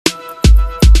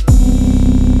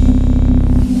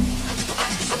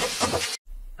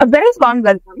A very warm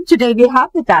welcome. Today we have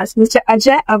with us Mr.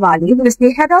 Ajay Awale, who is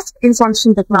the Head of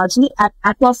Information Technology at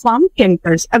Aquapharm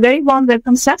Chemicals. A very warm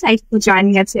welcome, sir. Thank you for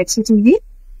joining at CXOTV.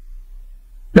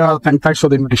 Yeah, thanks for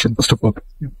the invitation, first of all.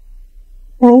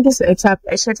 Thank you, sir. It's a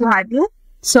pleasure to have you.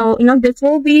 So,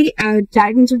 before we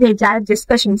dive into the entire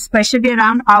discussion, especially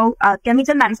around how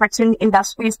chemical manufacturing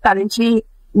industry is currently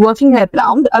working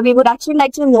around, we would actually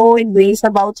like to know in ways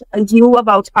about you,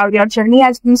 about how your journey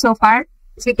has been so far.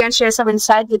 If you can share some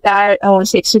insight with our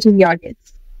CXOTV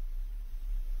audience.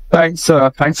 Thanks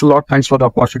a lot. Thanks for the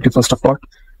opportunity, first of all.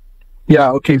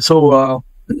 Yeah, okay. So,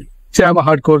 I'm a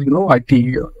hardcore,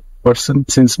 IT person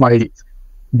since my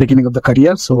beginning of the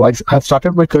career. So I have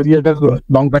started my career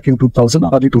long back in 2000,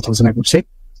 early 2000, I would say.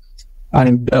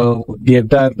 And the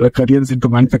entire career is into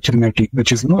manufacturing IT,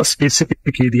 which is, a specific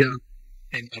area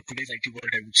in today's IT world,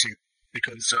 I would say.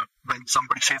 Because when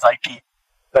somebody says IT,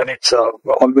 then it's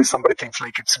always somebody thinks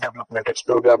like it's development, it's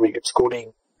programming, it's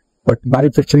coding. But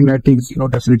manufacturing IT is,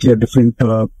 definitely a different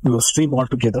stream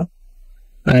altogether.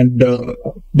 And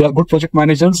they are good project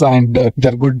managers, and they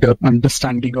are good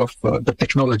understanding of the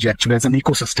technology actually as an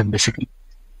ecosystem, basically.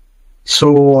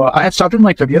 So I had started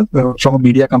my career from a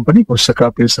media company,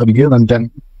 Osaka place earlier, and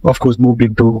then of course moved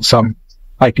into some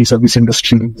IT service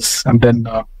industries, and then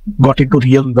got into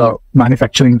real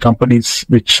manufacturing companies,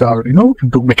 which are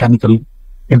into mechanical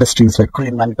industries like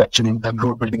crane manufacturing, then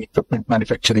road building equipment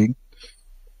manufacturing.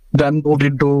 Then moved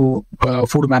into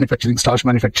food manufacturing, starch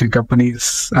manufacturing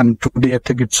companies, and today I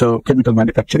think it's chemical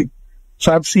manufacturing.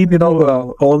 So I've seen,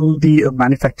 all the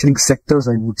manufacturing sectors,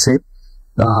 I would say,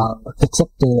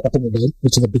 except automobile,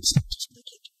 which is a big sector.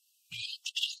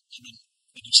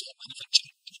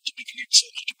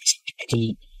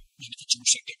 The manufacturing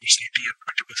sector, which 80 or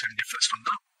 20% differs from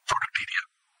the product area.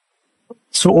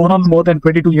 So overall, more than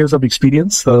 22 years of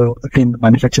experience in the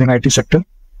manufacturing IT sector.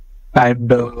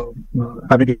 And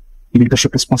having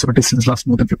leadership responsibilities since last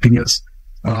more than 15 years,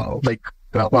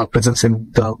 our presence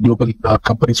in the global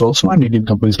companies also and Indian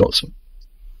companies also.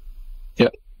 Yeah.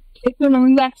 Thank you,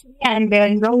 knowing actually, and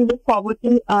we look forward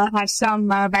to have some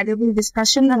valuable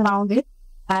discussion around it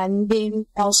and gain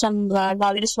some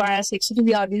knowledge for our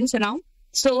CXOTV audience around.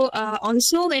 So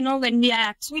also, when we are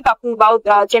actually talking about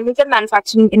chemical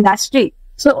manufacturing industry,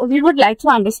 so we would like to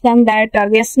understand that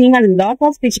we are seeing a lot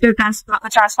of digital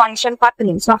transformation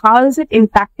happening. So how is it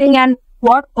impacting, and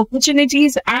what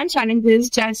opportunities and challenges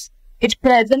does it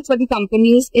present for the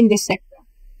companies in this sector?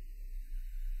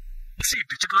 See,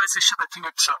 digitalization, I think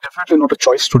it's definitely not a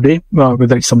choice today,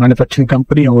 whether it's a manufacturing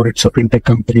company or it's a fintech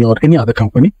company or any other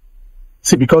company.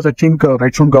 See, because I think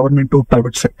right from government to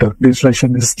private sector,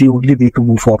 digitalization is the only way to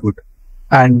move forward.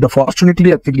 And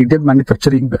fortunately, I think Indian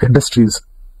manufacturing industries,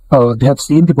 they have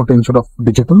seen the potential of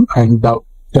digital, and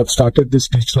they have started this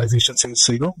digitalization since,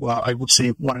 I would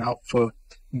say 1.5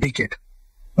 decade.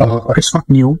 It's not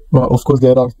new. Of course,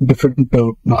 there are different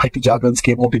IT jargons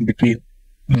came out in between.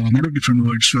 A lot of different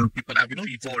words people have,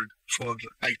 evolved for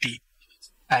IT.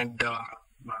 And,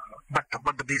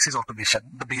 but the base is automation.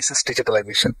 The base is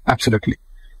digitalization. Absolutely.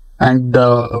 And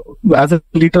as a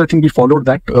leader, I think we followed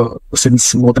that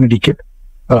since more than a decade.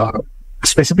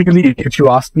 Specifically, if you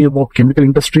ask me about chemical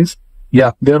industries,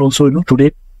 yeah, they are also,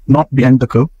 today not behind the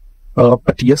curve,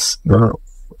 but yes,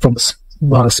 from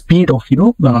the speed of,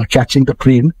 catching the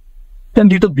train, they're a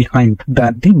little behind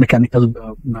than the mechanical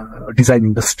design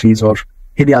industries or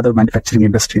any other manufacturing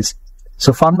industries.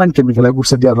 So pharma and chemical, I would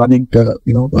say they are running,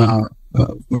 in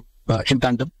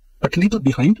tandem, but a little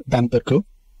behind than the curve.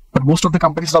 But most of the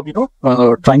companies are,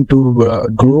 trying to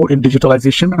grow in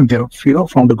digitalization, and they have,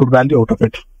 found a good value out of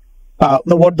it. Now,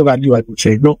 what the value, I would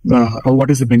say, what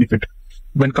is the benefit?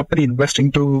 When company invest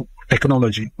into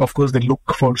technology, of course, they look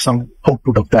for some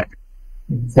output of that.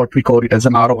 What we call it as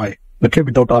an ROI. Okay,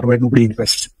 without ROI, nobody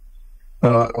invests.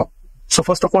 So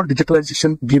first of all,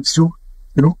 digitalization gives you,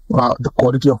 the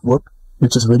quality of work,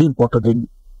 which is very important in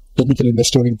chemical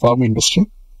industry or in pharma industry,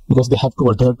 because they have to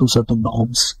adhere to certain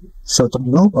norms,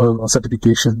 certain,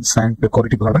 certifications and the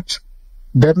quality products.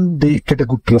 Then they get a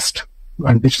good trust,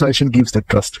 and digitalization gives that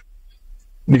trust.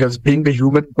 Because being a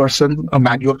human person, a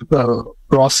manual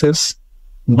process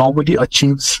normally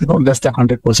achieves, less than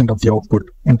 100% of the output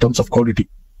in terms of quality.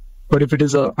 But if it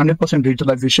is a 100%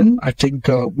 digitalization, I think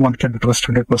one can trust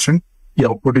 100%. The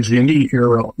output is really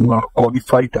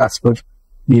qualified as per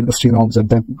the industry norms, and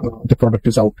then the product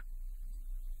is out.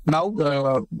 Now,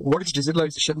 what is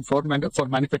digitalization for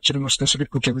manufacturing or specific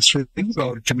to chemistry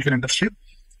or chemical industry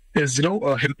is,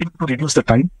 helping to reduce the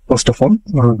time, first of all.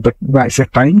 When I say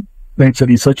time, then it's a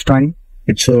research time,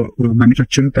 it's a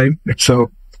manufacturing time, it's a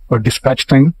dispatch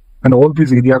time, and all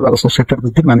these areas are associated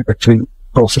with the manufacturing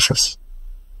processes.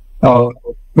 Uh,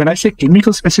 when I say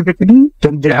chemical specifically,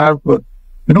 then they have,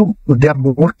 they are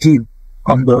more keen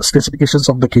on the specifications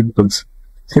of the chemicals.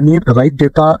 They need the right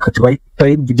data at the right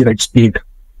time with the right speed,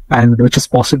 and which is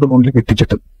possible only with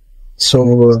digital.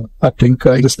 So I think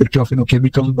irrespective of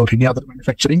chemical or any other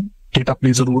manufacturing, data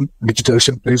plays a role,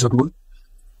 digitalization plays a role.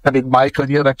 And in my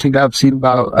career, I think I've seen,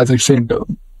 as I said, a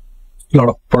lot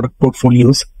of product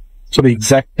portfolios. So the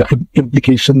exact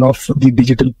implication of the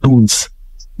digital tools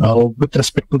with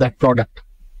respect to that product.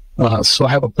 So I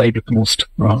have applied it most,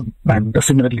 and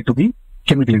similarly to the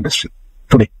chemical industry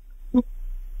today.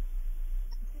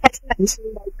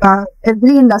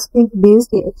 Every industry these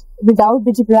days, without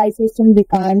digitalization, we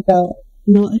can't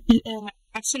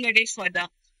accelerate further.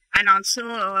 And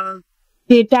also,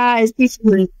 data is the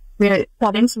fuel,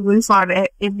 current fuel for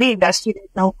every industry right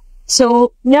now.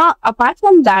 So, apart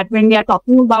from that, when we are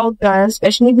talking about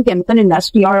especially the chemical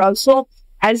industry, or also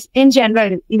as in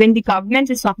general, even the government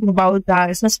is talking about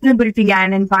sustainability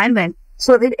and environment.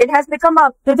 So, it has become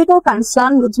a critical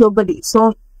concern globally.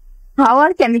 So, how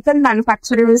are chemical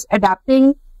manufacturers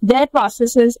adapting their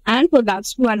processes and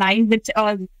products to align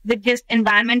with this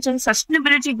environmental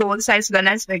sustainability goals as well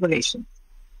as regulation?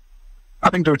 I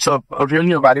think it's a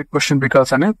really a valid question because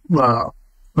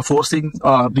forcing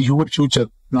the human future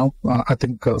now, I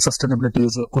think sustainability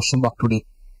is a question mark today.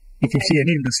 If you see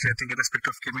any industry, I think in respect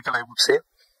of chemical, I would say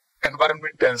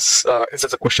environment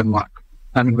is a question mark.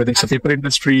 I mean, whether it's a paper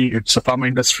industry, it's a pharma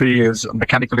industry, it's a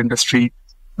mechanical industry,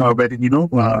 wherein,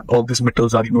 all these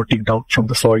metals are, taken out from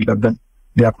the soil and then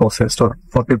they are processed. Or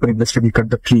for paper industry, we cut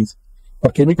the trees.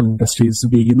 For chemical industries,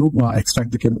 we,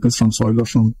 extract the chemicals from soil or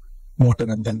from water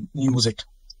and then use it.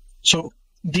 So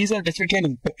these are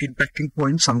definitely impacting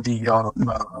points on the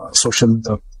social,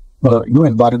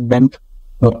 environment,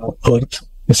 earth,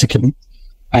 basically.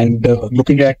 And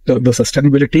looking at the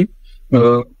sustainability,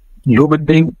 human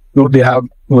being, they have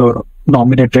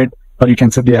nominated, or you can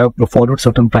say they have followed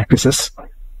certain practices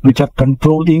which are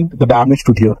controlling the damage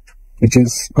to the earth, which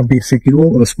is a basic,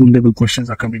 school level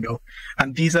questions are coming out.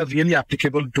 And these are really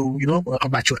applicable to, a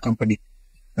mature company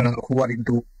who are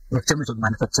into chemical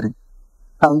manufacturing.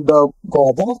 And one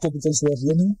of the chemicals were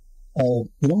really,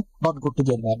 not good to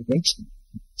the environment.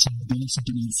 Some of the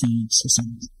certain acids,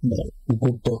 some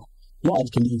good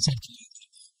alkalis, and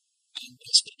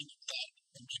spreading of that,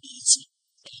 and maybe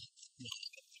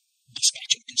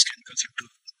dispatching these chemicals into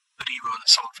the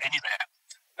rivers or anywhere.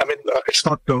 I mean, it's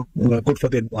not good for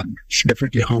the environment. It's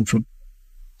definitely harmful.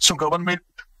 So government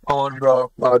or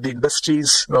the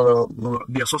industries,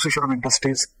 the Association of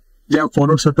Industries, they have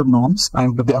followed certain norms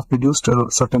and they have produced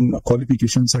certain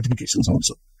qualifications, certifications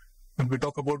also. When we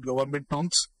talk about government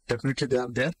norms, definitely they are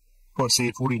there. For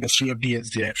say food industry, FDA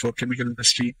is there. For chemical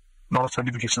industry, a lot of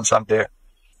certifications are there.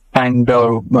 And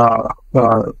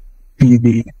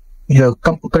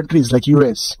countries like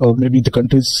US or maybe the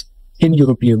countries in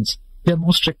Europeans, they are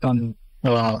more strict on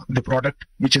the product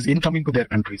which is incoming to their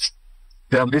countries.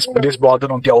 They are less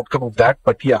bothered on the outcome of that,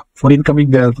 but yeah, for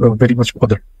incoming they are very much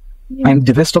bothered. Yeah. And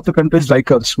the rest of the countries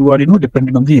like us who are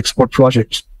dependent on the export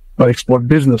projects or export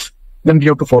business, then we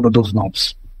have to follow those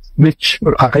norms, which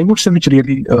I would say which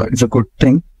really is a good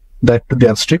thing that they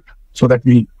are strict so that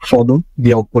we follow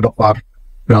the output of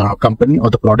our company or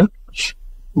the product.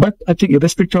 But I think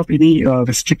irrespective of any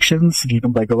restrictions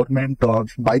given by government or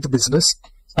by the business,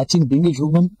 I think being a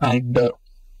human and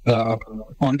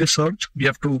on this earth, we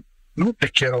have to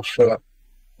take care of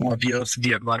the earth,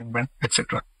 the environment,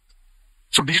 etc.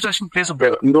 So digitalization plays a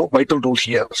vital role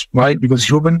here. Why? Because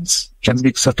humans can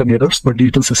make certain errors, but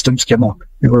digital systems cannot,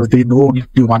 because they know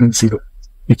the 1 and 0.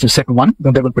 If you set 1,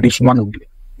 then they will produce 1 only.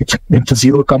 If the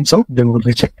 0 comes out, they will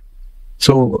reject.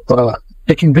 So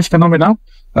taking this phenomena,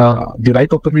 the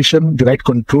right automation, the right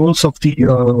controls of the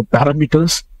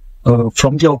parameters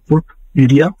from the output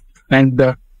area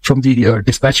and from the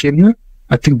dispatch area,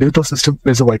 I think digital system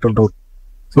plays a vital role.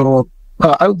 So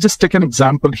I'll just take an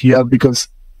example here because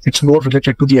it's more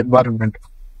related to the environment.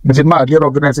 Because in my earlier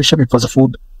organization, it was a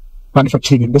food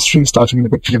manufacturing industry, starch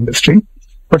manufacturing industry,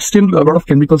 but still a lot of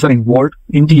chemicals are involved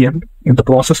in the end in the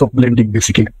process of blending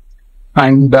basically.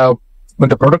 And when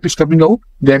the product is coming out,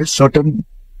 there is certain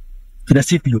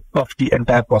residue of the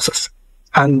entire process.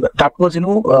 And that was,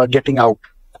 getting out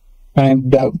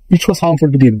and which was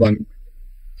harmful to the environment.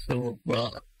 So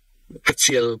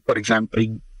HCl, for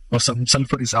example, or some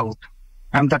sulfur is out.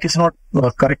 And that is not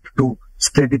correct to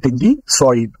spread it in the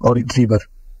soil or in river.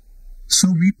 So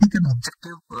we took an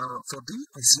objective for the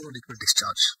zero liquid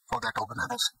discharge for that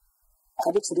organization.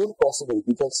 And it's really possible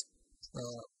because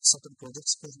certain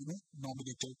projects were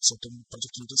nominated, certain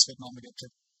project leaders were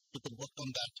nominated, people worked on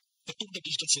that. They took the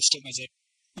digital system as a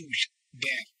tool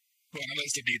there to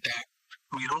analyze the data,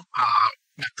 to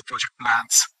map the project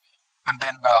plans, and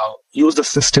then use the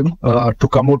system to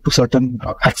come out to certain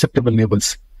acceptable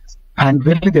levels. And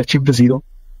really, they achieved the zero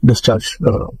discharge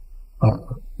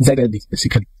ZLD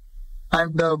basically.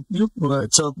 And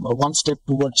it's a one step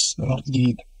towards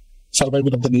the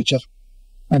survival of the nature.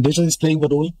 And nature is playing a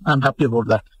role. I'm happy about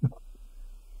that.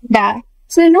 Yeah.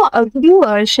 So, could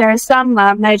you share some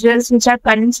measures which are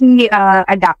currently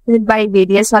adopted by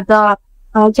various other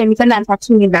chemical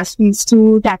manufacturing industries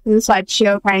to tackle such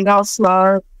kind of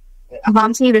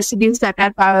harmful residues that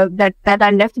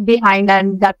are left behind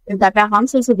and that are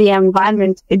harmful to the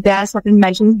environment? If there are certain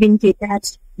measures being taken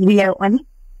at the one.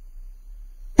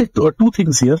 Two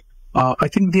things here. I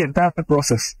think the entire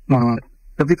process,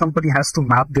 every company has to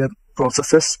map their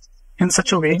processes in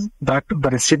such a way that the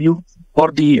residue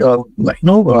or the,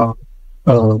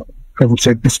 I would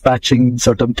say dispatching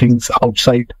certain things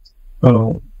outside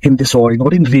in the soil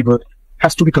or in river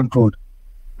has to be controlled.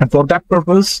 And for that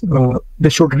purpose, they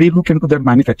should relook into their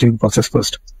manufacturing process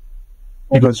first.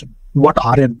 Because what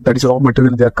RN, that is raw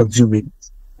material they are consuming,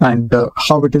 and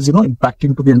how it is,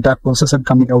 impacting to the entire process and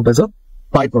coming out as a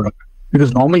byproduct.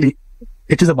 Because normally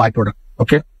it is a byproduct,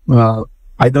 okay?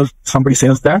 Either somebody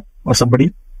sells that or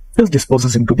somebody just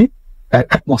disposes into the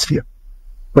atmosphere.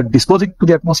 But disposing to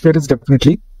the atmosphere is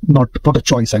definitely not a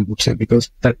choice, I would say, because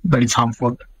that is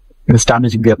harmful. It is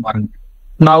damaging the environment.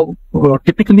 Now,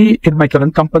 typically in my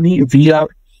current company, we are,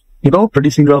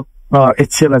 producing a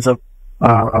HCl as a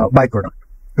byproduct.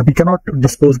 We cannot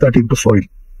dispose that into soil.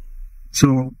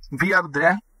 So we are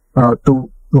there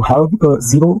to have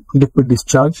zero liquid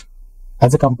discharge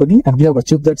as a company, and we have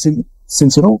achieved that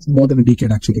since more than a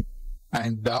decade actually.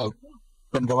 And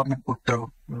when government put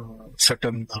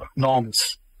certain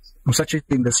norms for such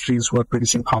industries who are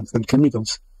producing harmful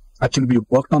chemicals, actually we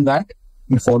worked on that.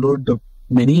 We followed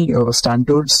many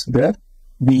standards there.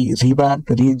 We revamped,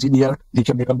 re-engineered the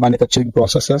chemical manufacturing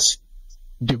processes,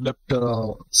 developed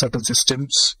certain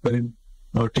systems wherein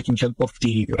taking help of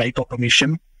the right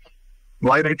automation.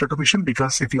 Why right automation?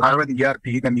 Because if you have an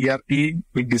ERP, then ERP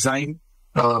will design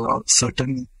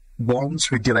certain bombs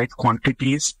with the right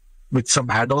quantities, with some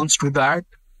add-ons to that,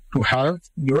 to have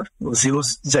your zero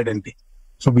ZLD.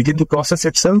 So within the process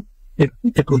itself, it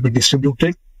will be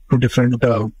distributed to different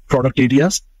product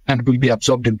areas and will be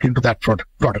absorbed into that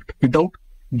product without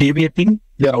deviating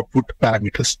their output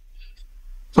parameters.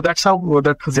 So that's how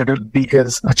that ZLD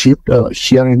is achieved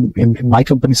here in my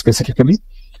company specifically.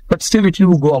 But still, if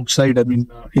you go outside, I mean,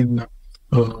 in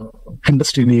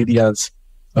industrial areas,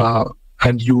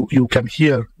 and you can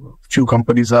hear few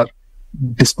companies are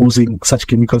disposing such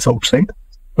chemicals outside,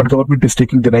 but government is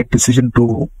taking the right decision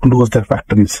to close their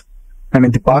factories. And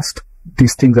in the past,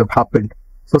 these things have happened.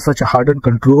 So such a hardened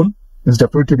control is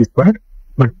definitely required.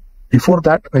 But before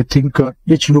that, I think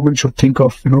each human should think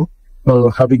of,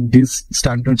 having these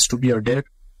standards to be adhered,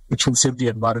 which will save the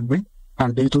environment.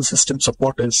 And digital system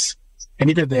support is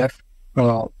anyway there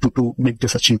to make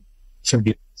this achieve. So,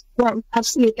 yeah. Well,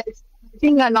 absolutely. I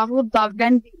think a lot of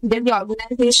government, the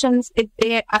organizations, if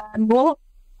they are more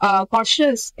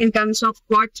cautious in terms of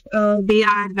what they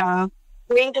are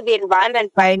doing to the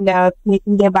environment while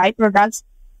making their byproducts.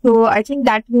 So I think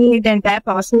that way the entire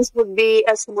process would be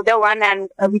a smoother one, and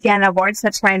we can avoid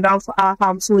such kind of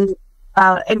harmful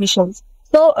emissions.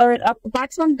 So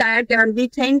apart from that, we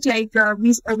think like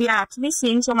we are actually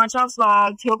seeing so much of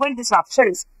global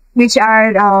disruptions, which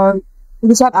have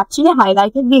actually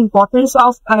highlighted the importance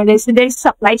of resilient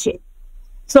supply chain.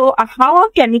 So how are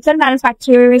chemical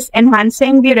manufacturers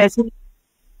enhancing the resilience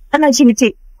and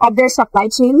agility of their supply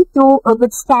chain to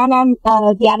withstand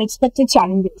the unexpected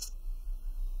challenges?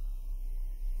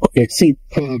 Okay, see,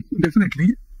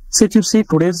 definitely. So if you see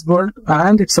today's world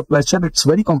and its supply chain, it's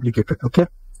very complicated, okay?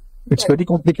 It's very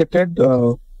complicated.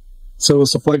 So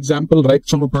for example, right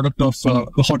from a product of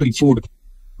hotel food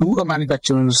to a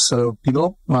manufacturer's,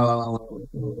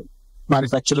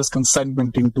 manufacturer's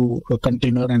consignment into a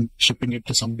container and shipping it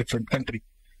to some different country.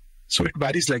 So it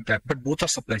varies like that, but both are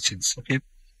supply chains, okay?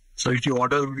 So if you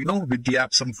order, with the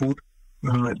app some food,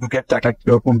 you get that at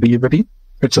your home delivery.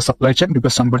 It's a supply chain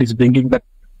because somebody is bringing that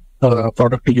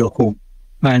product to your home,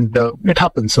 and it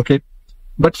happens, okay?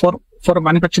 But for a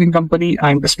manufacturing company,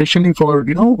 and especially for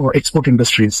export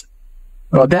industries,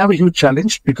 they have a huge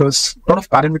challenge because a lot of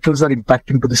parameters are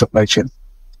impacting to the supply chain,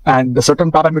 and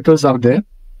certain parameters are there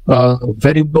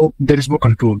there is no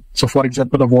control. So for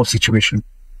example, a war situation,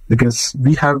 because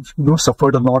we have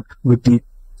suffered a lot with the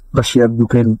Russia and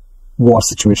Ukraine war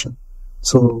situation.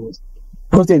 So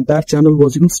because the entire channel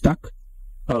was stuck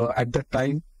at that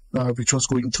time, which was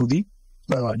going through the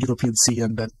European Sea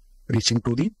and then reaching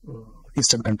to the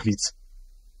Eastern countries.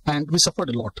 And we suffered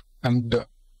a lot. And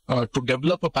to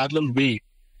develop a parallel way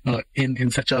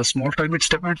in such a small time, it's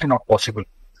definitely not possible.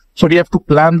 So we have to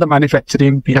plan the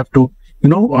manufacturing. We have to,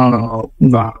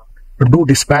 do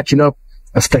dispatch in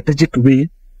a strategic way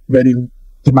wherein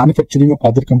the manufacturing of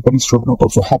other companies should not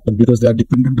also happen because they are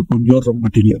dependent upon your raw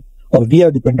material, or we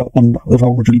are dependent upon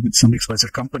raw material with some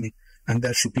XYZ company and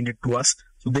they're shipping it to us.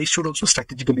 So they should also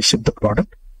strategically ship the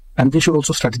product, and they should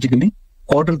also strategically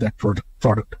order that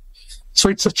product. So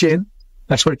it's a chain.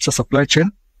 That's why it's a supply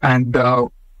chain. And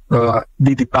the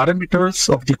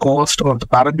parameters of the cost or the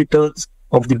parameters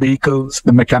of the vehicles,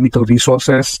 the mechanical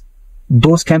resources,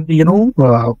 those can be,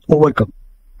 overcome.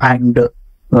 And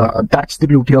that's the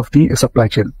beauty of the supply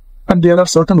chain. And there are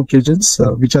certain occasions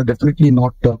which are definitely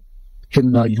not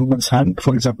in humans' hand.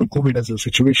 For example, COVID as a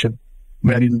situation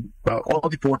wherein all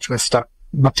the ports were stuck.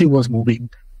 Nothing was moving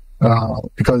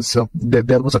because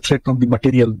there was a threat on the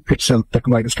material itself. That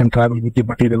virus can travel with the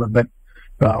material, and then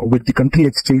with the country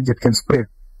exchange, it can spread.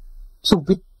 So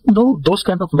with those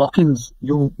kind of lock-ins,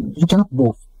 you cannot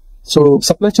move. So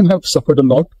supply chain have suffered a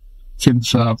lot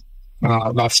since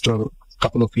last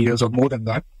couple of years or more than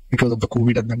that because of the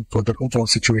COVID and then for the overall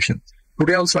situation.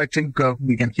 Today also, I think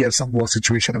we can hear some war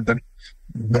situation, and then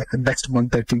the next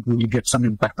month, I think we will get some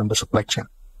impact on the supply chain.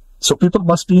 So people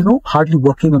must be, hardly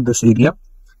working on this area.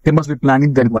 They must be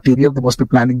planning their material. They must be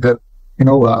planning their,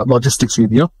 logistics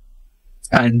area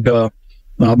and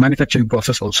manufacturing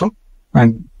process also.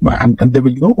 And they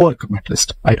will, overcome at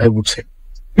least, I would say.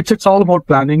 It's all about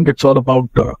planning. It's all about,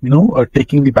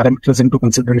 taking the parameters into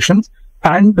consideration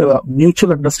and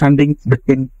mutual understanding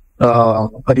between a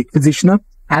requisitioner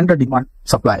and a demand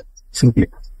supplier, simply.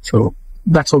 So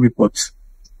that's how it works.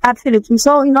 Absolutely.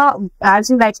 So, as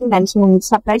you rightly mentioned,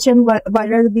 supply chain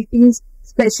vulnerabilities,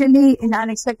 especially in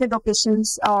unexpected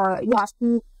occasions, you have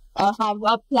to have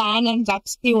a plan, and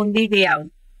that's the only way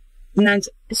out. And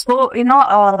so,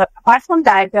 apart from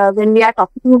that, when we are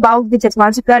talking about the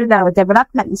technological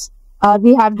developments,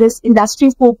 we have this industry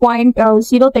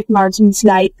 4.0 technologies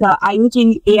like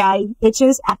IoT, AI, which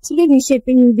is actually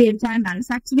reshaping the entire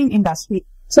manufacturing industry.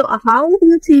 So how do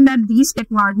you think that these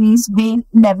technologies being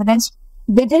leveraged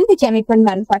within the chemical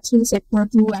manufacturing sector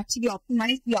to actually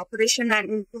optimize the operation and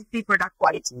improve the product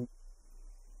quality?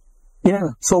 Yeah.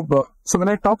 So when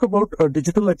I talk about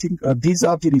digital, I think these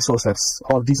are the resources,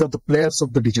 or these are the players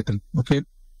of the digital. Okay.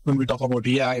 When we talk about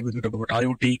AI, when we talk about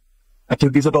IoT, I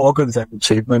think these are the organs, I would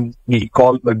say. When we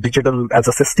call digital as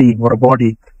a system or a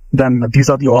body, then these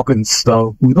are the organs,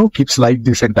 keeps live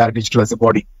this entire digital as a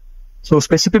body. So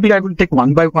specifically, I will take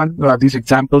one by one these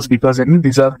examples because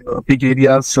these are big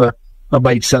areas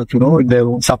by itself, in their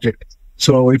own subject.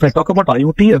 So if I talk about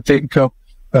IoT, I think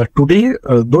today,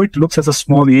 though it looks as a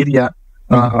small area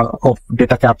of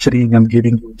data capturing and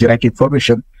giving you the right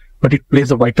information, but it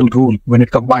plays a vital role when it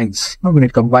combines,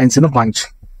 in a bunch.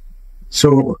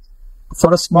 So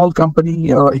for a small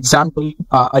company example,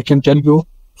 I can tell you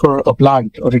for a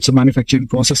plant or it's a manufacturing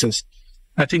processes,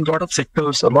 I think a lot of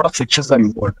sections are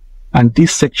involved. And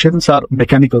these sections are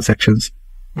mechanical sections,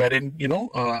 wherein,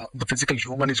 the physical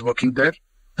human is working there,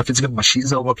 the physical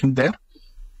machines are working there,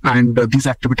 and these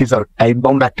activities are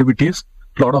time-bound activities.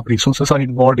 A lot of resources are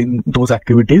involved in those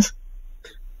activities,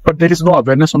 but there is no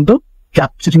awareness on the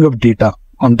capturing of data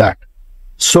on that.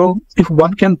 So if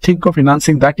one can think of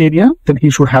enhancing that area, then he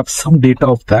should have some data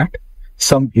of that,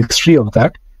 some history of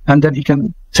that, and then he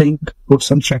can put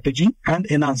some strategy and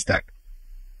enhance that.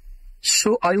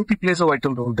 So IoT plays a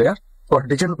vital role there, or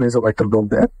digital plays a vital role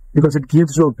there, because it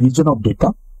gives you a region of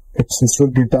data. It's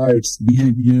historical data, it's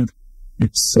behavior,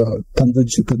 it's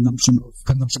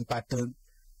consumption pattern,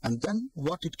 and then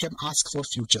what it can ask for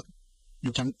future.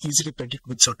 You can easily predict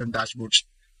with certain dashboards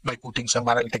by putting some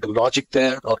analytical logic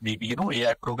there, or maybe,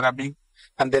 AI programming,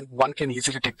 and then one can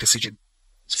easily take decision.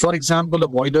 For example, a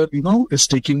boiler, is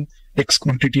taking X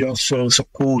quantity of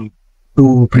coal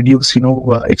to produce,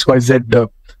 XYZ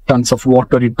tons of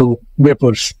water into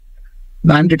vapors.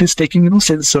 And it is taking,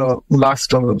 since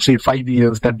last, say 5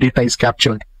 years, that data is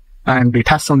captured and it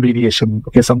has some variation.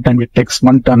 Okay, sometimes it takes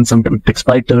 1 ton, sometimes it takes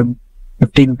 5 ton,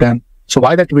 15 ton. So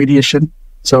why that variation?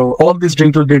 So all this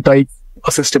digital data,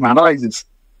 a system analyzes,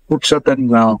 put certain,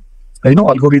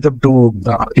 algorithm to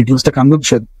reduce the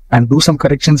consumption and do some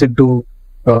corrections into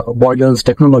boilers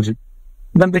technology.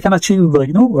 Then they can achieve,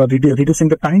 reducing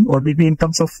the time, or maybe in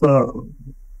terms of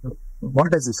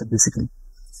monetization, basically.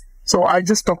 So I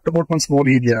just talked about one small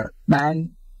area,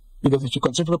 and because if you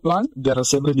consider a plant, there are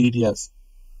several areas.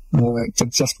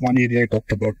 It's just one area I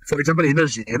talked about. For example,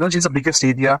 energy. Energy is the biggest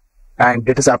area, and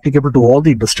it is applicable to all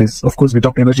the industries. Of course,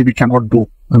 without energy, we cannot do,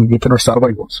 and we cannot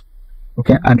survive also.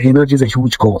 Okay, and energy is a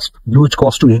huge cost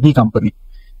to any company.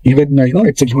 Even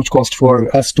it's a huge cost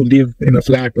for us to live in a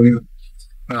flat or in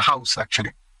a house actually,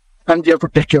 and we have to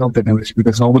take care of the energy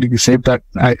because normally we save that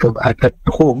at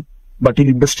home, but in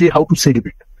industry, how to save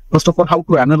it? First of all, how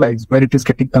to analyze where it is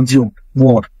getting consumed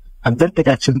more, and then take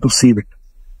action to save it.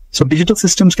 So digital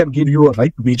systems can give you a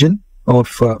right vision of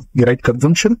the right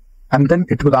consumption, and then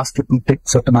it will ask you to take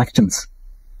certain actions.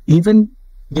 Even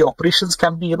the operations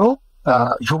can be,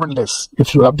 humanless.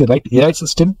 If you have the right AI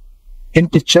system in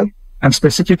picture, and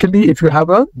specifically if you have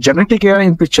a genetic AI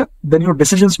in picture, then your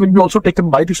decisions will be also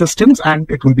taken by the systems and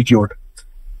it will be cured.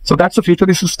 So that's a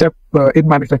futuristic step in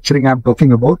manufacturing I'm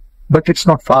talking about, but it's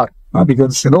not far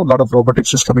because, a lot of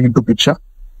robotics is coming into picture.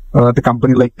 The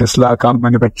company like Tesla, car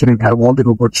manufacturing have all the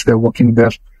robots, they're working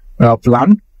their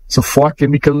plant. So for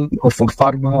chemical or for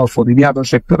pharma or for any other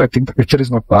sector, I think the picture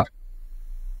is not far.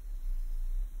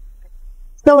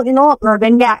 So,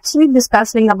 when we're actually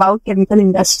discussing about chemical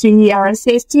industry,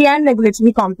 safety and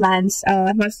regulatory compliance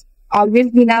has always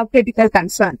been a critical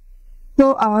concern.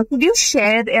 So, could you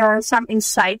share some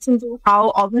insights into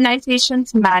how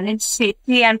organizations manage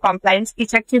safety and compliance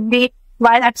effectively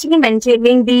while actually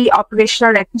maintaining the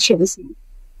operational efficiency?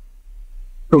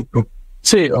 True.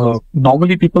 See,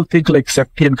 normally people think like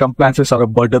safety and compliances are a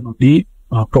burden on the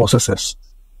processes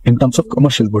in terms of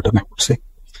commercial burden, I would say.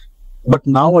 But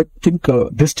now I think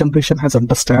this generation has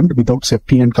understand without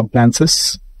safety and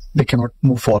compliances, they cannot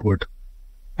move forward.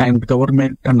 And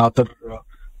government and other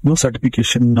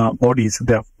certification bodies,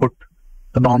 they have put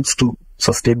the norms to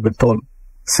sustain with all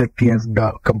safety and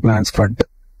compliance front.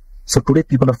 So today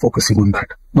people are focusing on that,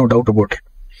 no doubt about it.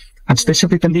 And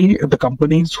specifically the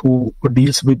companies who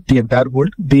deals with the entire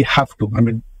world, they have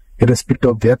to,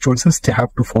 irrespective of their choices, they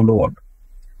have to follow on.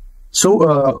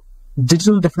 So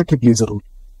digital definitely plays a role.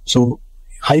 So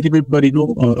I remember,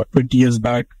 20 years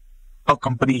back, a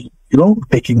company,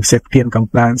 taking safety and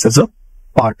compliance as a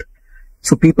part.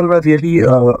 So people were really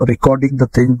recording the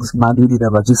things manually in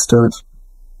their registers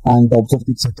and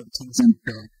observing certain things and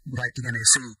writing an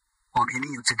essay on any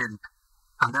incident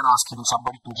and then asking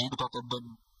somebody to read it out and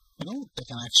then, take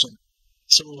an action.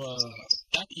 So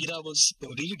that era was a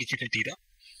really difficult era,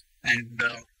 and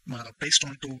based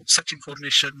on to such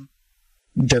information,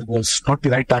 there was not the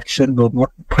right action or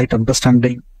not right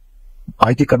understanding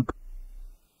by the country.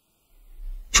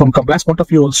 From compliance point of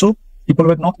view also, people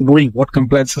were not knowing what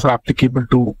compliances are applicable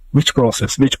to which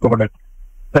process, which product.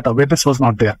 That awareness was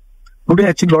not there. Today,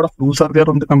 I think a lot of rules are there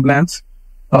on the compliance.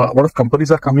 A lot of companies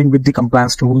are coming with the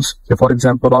compliance tools. Say, for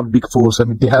example, all big fours,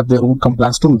 they have their own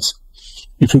compliance tools.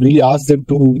 If you really ask them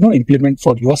to, implement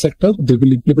for your sector, they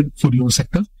will implement for your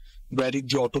sector, wherein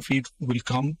the auto feed will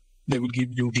come. They will give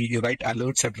you the right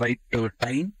alerts at right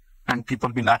time, and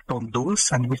people will act on those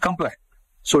and will comply.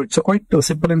 So it's a quite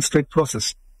simple and straight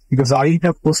process. Because I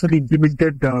have personally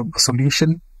implemented a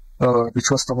solution which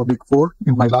was from a big four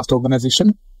in my last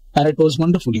organization, and it was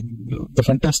wonderful. The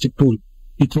fantastic tool.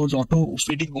 It was auto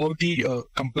feeding all the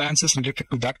compliances related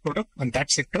to that product and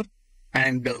that sector,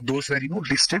 and those were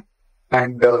listed.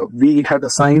 And we had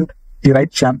assigned the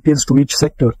right champions to each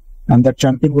sector. And that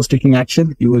champion was taking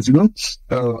action. He was,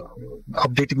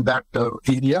 updating that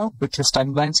area with his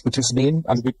timelines, with his name,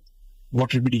 and with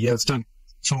what everybody he has done.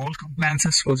 So all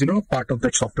compliances was, part of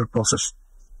that software process.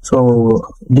 So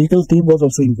legal team was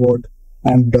also involved,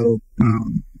 and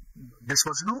this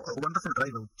was, a wonderful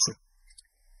drive, I would say.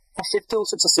 For safety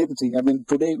also, it's the same thing.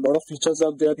 Today a lot of features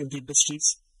are there in the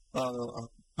industries,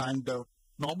 and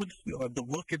normally the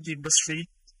work in the industry,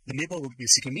 the labor work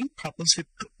basically happens with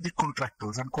the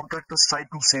contractors, and contractors try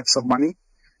to save some money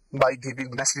by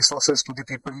giving less resources to the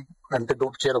people, and they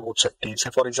don't care about safety.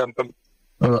 Say, for example,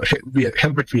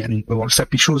 helmet wearing or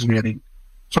safety shoes wearing.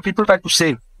 So people try to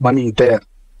save money there,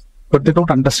 but they don't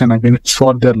understand. It's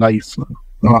for their life.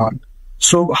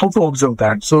 So how to observe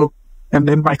that? So, and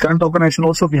in my current organization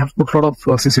also, we have put a lot of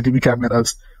CCTV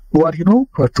cameras who are,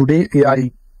 today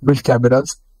AI built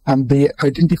cameras, and they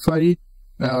identify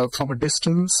from a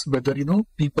distance whether,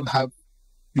 people are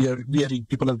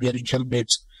wearing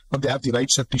helmets, or they have the right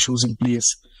safety shoes in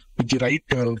place with the right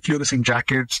fluorescent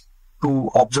jackets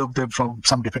to observe them from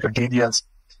some difficult areas.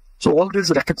 So all this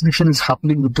recognition is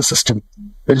happening with the system.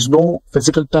 There is no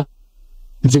physical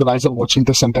eyes are watching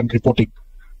this and then reporting.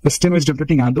 The system is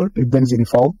generating alert if there is any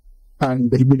foul,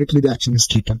 and immediately the action is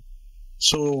taken.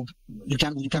 So you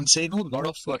can say, a lot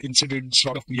of incidents, a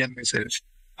lot of near misses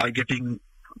are getting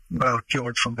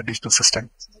cured from the digital system.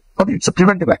 Okay, it's a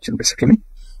preventive action basically.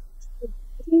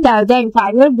 Yeah, the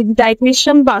entire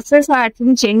digitalization process has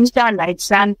actually changed our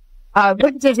lives, and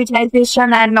with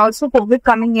digitalization and also COVID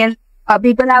coming in,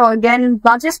 people have, again,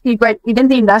 not just people, even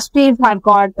the industries have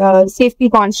got safety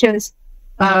conscious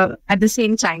at the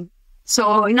same time.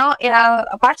 So,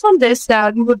 apart from this,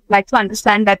 we would like to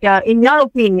understand that, in your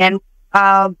opinion,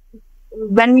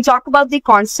 when we talk about the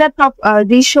concept of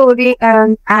reshoring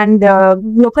and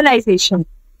localization,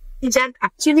 it has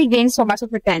actually gained so much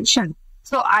of attention.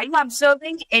 So, are you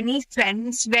observing any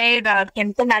trends where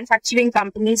chemical manufacturing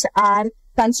companies are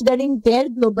considering their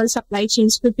global supply chain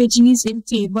strategies in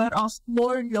favor of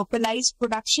more localized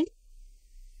production?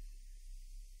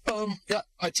 Yeah,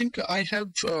 I think I have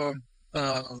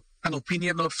an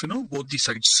opinion of both the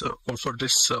sides for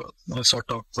this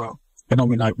sort of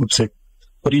phenomena. I would say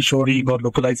reshoring or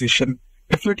localization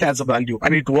definitely has a value,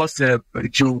 and it was there.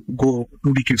 If you go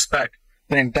 2 decades back,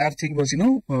 the entire thing was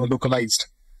localized.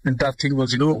 The entire thing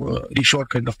was reshored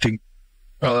kind of thing.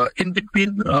 In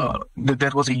between,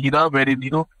 there was a era wherein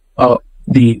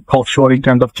the offshoring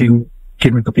kind of thing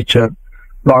came into picture.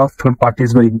 A lot of third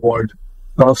parties were involved.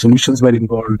 A lot of solutions were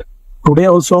involved. Today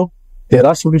also, there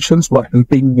are solutions for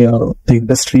helping the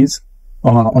industries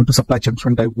onto supply chain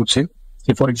front, I would say.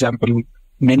 Say, for example,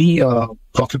 many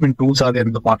procurement tools are there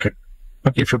in the market.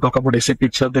 Okay, if you talk about SAP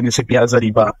itself, then SAP has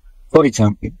Ariba, for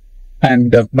example.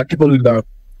 And multiple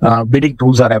bidding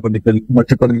tools are available.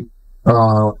 Multiple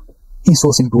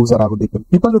e-sourcing tools are available.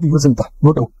 People are using that,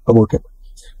 no doubt about it.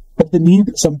 But they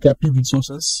need some captive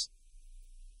resources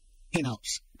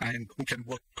in-house and who can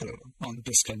work on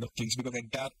this kind of things, because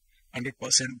entire 100%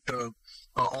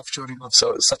 offshoring of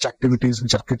such activities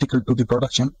which are critical to the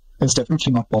production is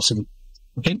definitely not possible.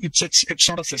 Okay, it's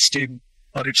not a system,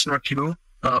 or it's not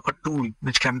a tool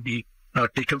which can be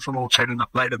taken from outside and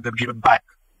applied and then given back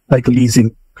like a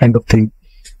leasing kind of thing.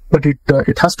 But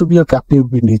it has to be a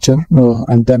captive in nature,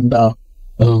 and then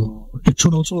it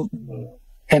should also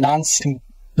enhance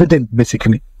within,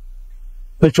 basically.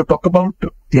 So if you talk about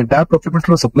the entire procurement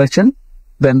or supply chain,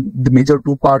 then the major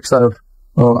two parts are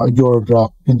your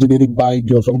engineering buying,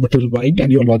 your raw material buying,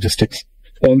 and your logistics.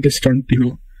 All this front,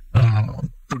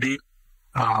 today,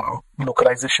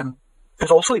 localization is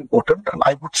also important, and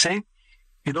I would say,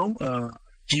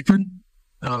 given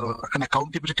an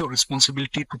accountability or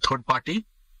responsibility to third party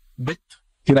with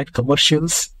the right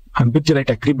commercials and with the right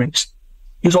agreements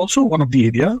is also one of the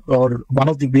area or one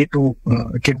of the way to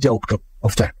get the outcome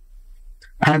of that.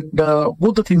 And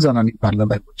both the things are running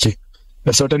parallel, I would say.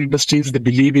 There are certain industries, they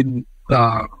believe in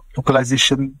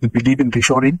localization, they believe in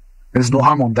reshoring. There is no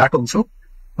harm on that also.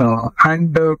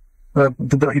 And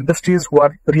the industries who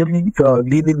are really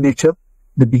lean in nature,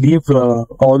 they believe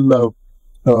all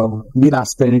lean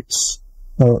aspects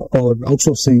or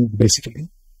outsourcing, basically.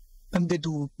 And they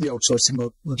do the outsourcing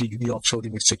or the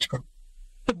offshoring, etc.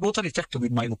 But both are effective,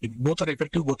 in my opinion. Both are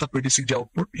effective, both are producing the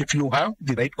output if you have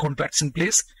the right contracts in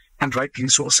place and right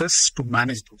resources to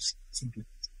manage those. Simply.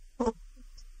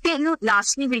 Okay,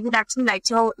 lastly, we would actually like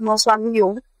to know from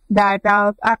you that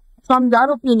from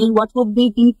your opinion, what would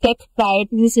be the tech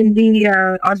priorities in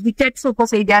the tech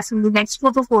focus areas in the next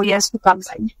 4 to 4 years to come?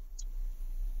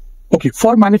 Okay,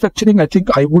 for manufacturing, I think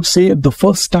I would say the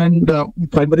first and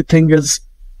primary thing is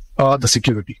the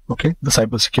security. Okay, the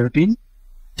cyber security,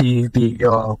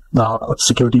 the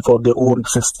security for their own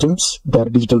systems, their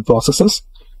digital processes.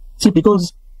 See,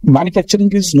 because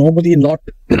manufacturing is normally not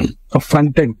a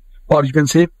front end, or you can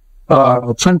say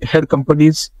front head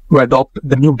companies who adopt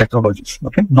the new technologies.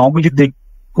 Okay, normally they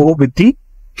go with the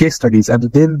case studies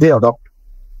and then they adopt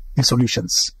the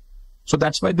solutions. So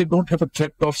that's why they don't have a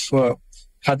threat of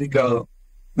having a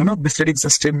misleading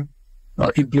system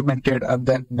implemented and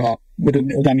then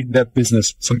running their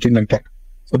business, something like that.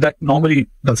 So that normally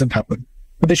doesn't happen.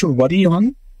 But they should worry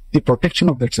on the protection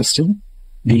of that system,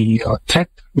 the threat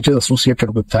which is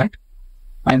associated with that,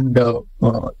 and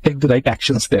take the right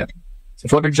actions there. So,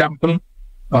 for example,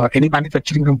 any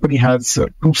manufacturing company has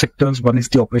two sectors. One is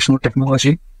the operational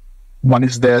technology. One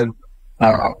is their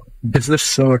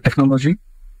business technology.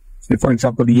 So, for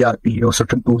example, ERP or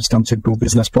certain tools comes into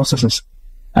business processes.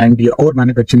 And our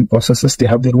manufacturing processes, they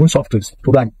have their own softwares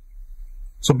to run.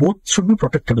 So both should be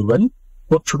protected well.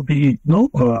 Both should be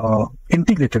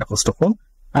integrated, first of all.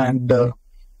 And the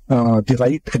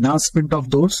right enhancement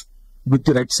of those with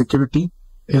the right security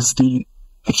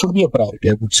it should be a priority,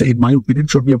 I would say. In my opinion,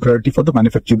 should be a priority for the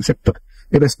manufacturing sector.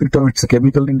 Irrespective of it's a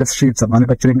chemical industry, it's a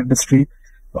manufacturing industry,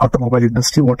 automobile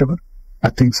industry, whatever. I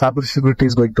think cybersecurity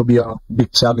is going to be a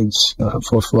big challenge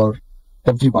for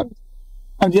everyone.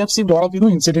 And we have seen a lot of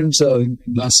incidents in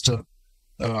the last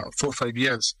 4 or 5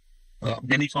 years.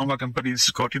 Many pharma companies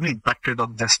got impacted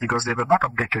on this because they were not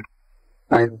updated.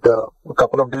 And a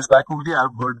couple of days back only,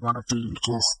 I've heard one of the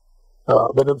case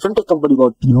where a fintech company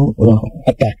got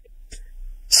attacked.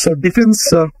 So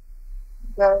defense.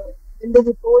 In the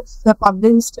reports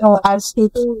published are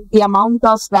stating the amount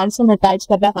of ransom attacks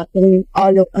that are happening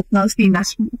all across the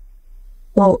industry.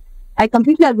 So I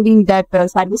completely agree that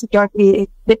cybersecurity,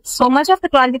 with so much of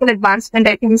technological advancement,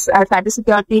 I think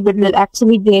cybersecurity will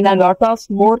actually gain a lot of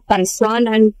more concern,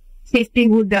 and safety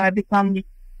would become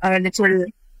a little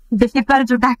difficult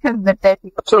to tackle with that.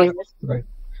 Right.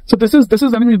 So this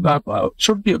is I mean,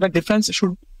 should be, like, defense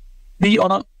should be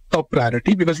on a top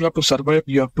priority, because you have to survive,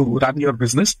 you have to run your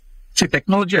business. See,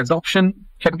 technology adoption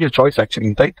can be a choice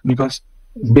actually, right? Because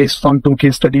based on 2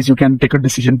 case studies, you can take a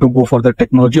decision to go for the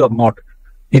technology or not.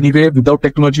 Anyway, without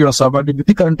technology, you are surviving with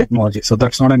the current technology, so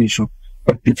that's not an issue.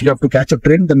 But if you have to catch a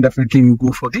trend, then definitely you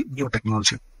go for the new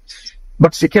technology.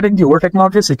 But securing the old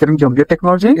technology, securing the new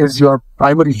technology is your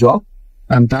primary job,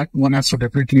 and that one has to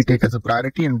definitely take as a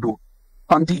priority and do.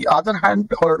 On the other hand,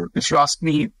 or if you ask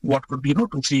me, what could be 2,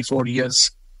 3, 4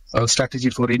 years strategy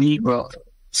for any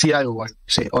CIO, I would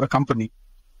say, or a company,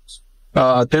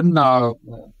 then I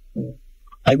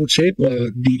would say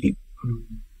the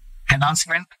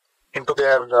enhancement into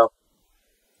their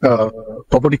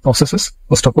robotic processes,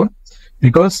 first of all,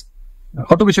 because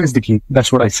automation is the key.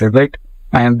 That's what I said, right?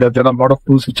 And there are a lot of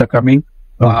tools which are coming,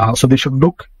 so they should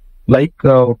look like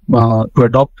to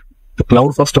adopt the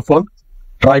cloud, first of all,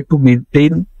 try to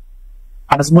maintain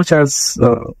as much as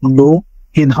low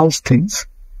in-house things.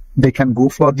 They can go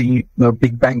for the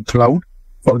big bang cloud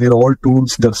for their all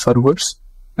tools, their servers.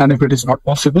 And if it is not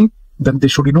possible, then they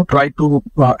should, try to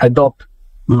adopt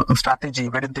a strategy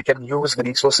wherein they can use the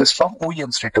resources from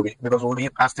OEM straight away, because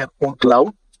OEM has their own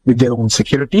cloud with their own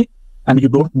security, and you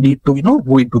don't need to,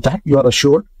 go into that. You are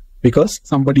assured because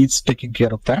somebody is taking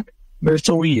care of that, but it's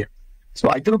OEM. So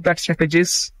either of that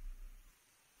strategies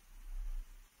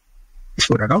is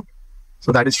good enough.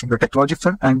 So that is from the technology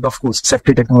front, and of course,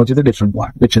 safety technology is a different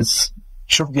one, which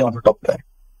should be on the top there.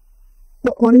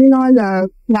 So all in all,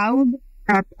 cloud,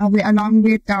 along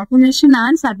with automation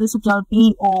and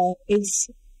cybersecurity, is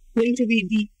going to be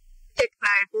the tech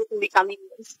priority in the coming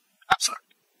years. Absolutely.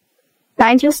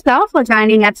 Thank you, sir, for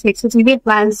joining at CXOTV. It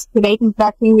was great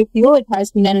interacting with you. It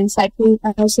has been an insightful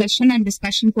session and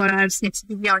discussion for our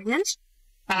CXOTV audience.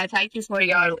 Thank you for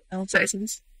your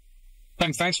presence.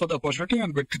 Thanks for the opportunity,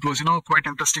 and it was, quite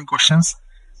interesting questions,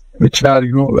 which are,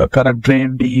 current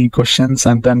trendy questions,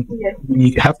 and then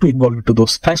we have to involve into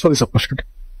those. Thanks for this opportunity.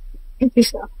 Thank you,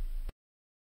 sir.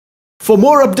 For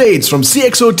more updates from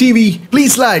CXOTV,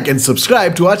 please like and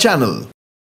subscribe to our channel.